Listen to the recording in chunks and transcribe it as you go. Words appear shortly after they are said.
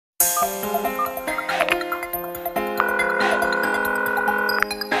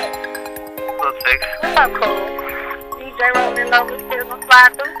up, Cool? JayRolla over still gonna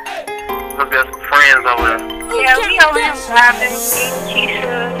slide through? Look, got some friends over there. Yeah, we over here vibing, eating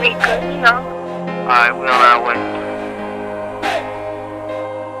Keisha, Lika, you know. Alright, we on our way.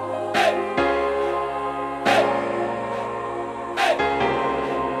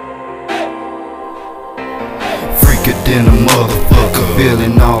 Freaker than a motherfucker,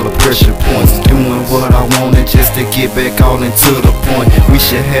 feeling all the pressure points, doing what I wanted just to get back all into the point. We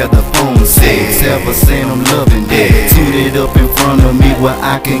should have the phone sex, ever saying I'm loving that. Toot it up in front of me where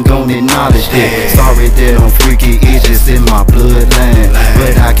I can go and acknowledge that. Sorry that I'm freaky, it's just in my bloodline,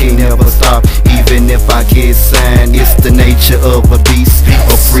 but I can't ever stop, even if I get signed. It's the nature of a beast,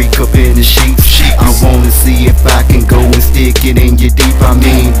 a freak up in the sheets. I wanna see if I can go and stick it in you deep. I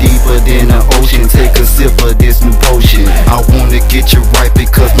mean deeper than the ocean. Take a sip of this new potion. I wanna get you right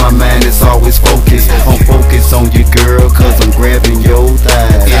because my mind is always focused. I'm focused on you, girl, cause I'm grabbing your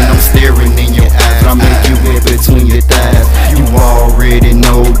thighs, and I'm staring in your eyes. I make you in between your thighs. You already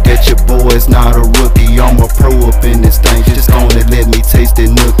know that your boy's not a rookie. I'm a pro up in this thing, just gonna let me taste it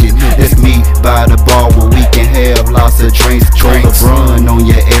nookie. That's me by the bar where we can have lots of drinks. Throw the run on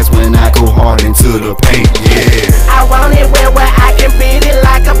your ass when I go hard into the paint, yeah. I want it where I can beat it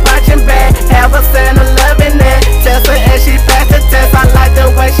like a punching bag. Have a son of love in there. Test her and she passed the test. I like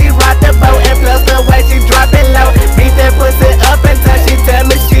the way she rock the boat, and plus the way she drop it low. Beat that pussy up until she tell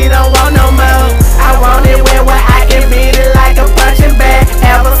me she don't want no more. I want it where I can beat it like a punching bag.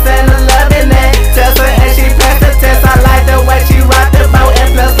 Have a son of love in there. Test her and she passed the test. I like the way she rock the boat,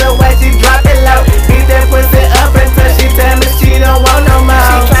 and plus the way she drop it low. Beat that pussy up until she tell me she don't want no more.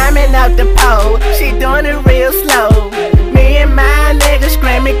 She climbing up the pole, she doing it real slow. Me and my niggas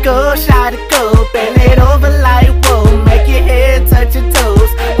screaming, go, shot it, go. Bend it over like whoa, make your head touch your toes.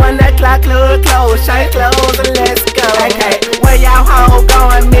 1 o'clock, club close, shine clothes and let's go. Okay, where y'all hoe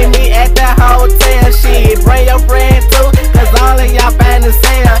going? Meet me at the hotel. Shit, bring your friend too, cause all of y'all fine as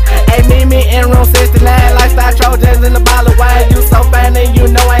hell. Hey, meet me in room 69, lifestyle Trojans in the bottle of wine. You so fine and you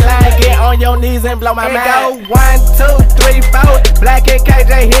know I ain't lying. Get on your knees and blow my mind. Go 1, 2, 3, 4. Black and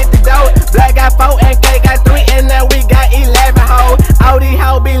KJ hit the door. Black got 4 and K got 3, and now we got 11 hoes. All these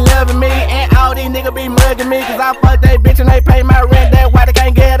hoes be loving me, and all these niggas be mugging me, cause I fuck they bitch and they pay my rent. That's why they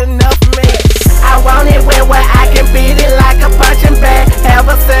can't get enough of me. I want it where I can beat it like a punching bag. Have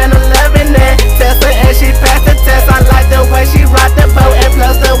a son of love in there. Test her and she passed the test. I like the way she rock the boat, and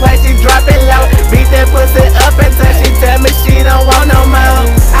plus the way she drop it low. Beat that pussy up until she tell me she don't want no more.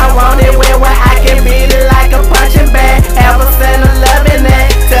 I want it where I can beat it like a punching bag. Have a son of love in there.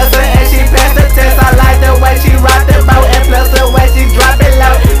 Test her and she passed the test. I like the way she rock the boat, and plus the way she drop it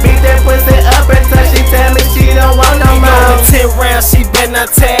low. Beat that pussy up until she tell me she don't want no more. 10 rounds, she better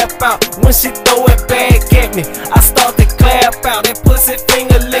not tap out. When she throw it back at me, I start to clap out. That pussy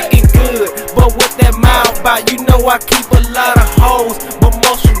finger looking good, but with that mouth out, you know I keep a lot of hoes, but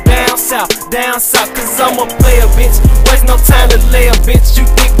most from down south, cause I'm a player, bitch. Waste no time to lay a bitch. You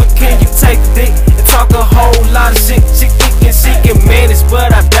think, but can you take the dick and talk a whole lot of shit? She thinking she can manage,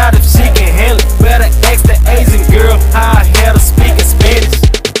 but I doubt if she can handle it. Better ask the Asian girl how I had her speaking Spanish.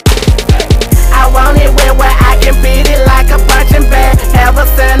 I want it where I can beat it like a punching bag. Have a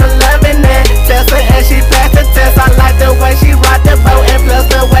son of love in there. Test her and she passed the test. I like the way she rock the boat, and plus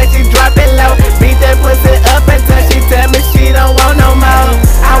the way she drop it low. Beat that pussy up until she tell me she don't want no more.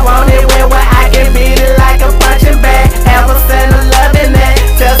 I want it where I can beat it like a punching bag. Have a son of love in there.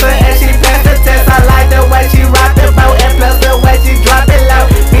 Test her and she passed the test. I like the way she rock the boat, and plus the way she drop it low.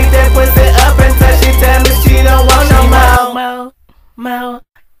 Beat that pussy up until she tell me she don't want no more.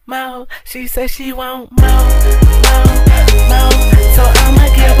 Mo, she said she want more, so I'ma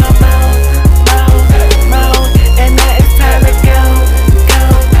give her more, and now it's time to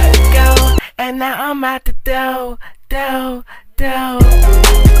go, and now I'm out the door.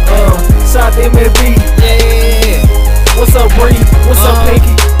 Ça des mes beats, yeah.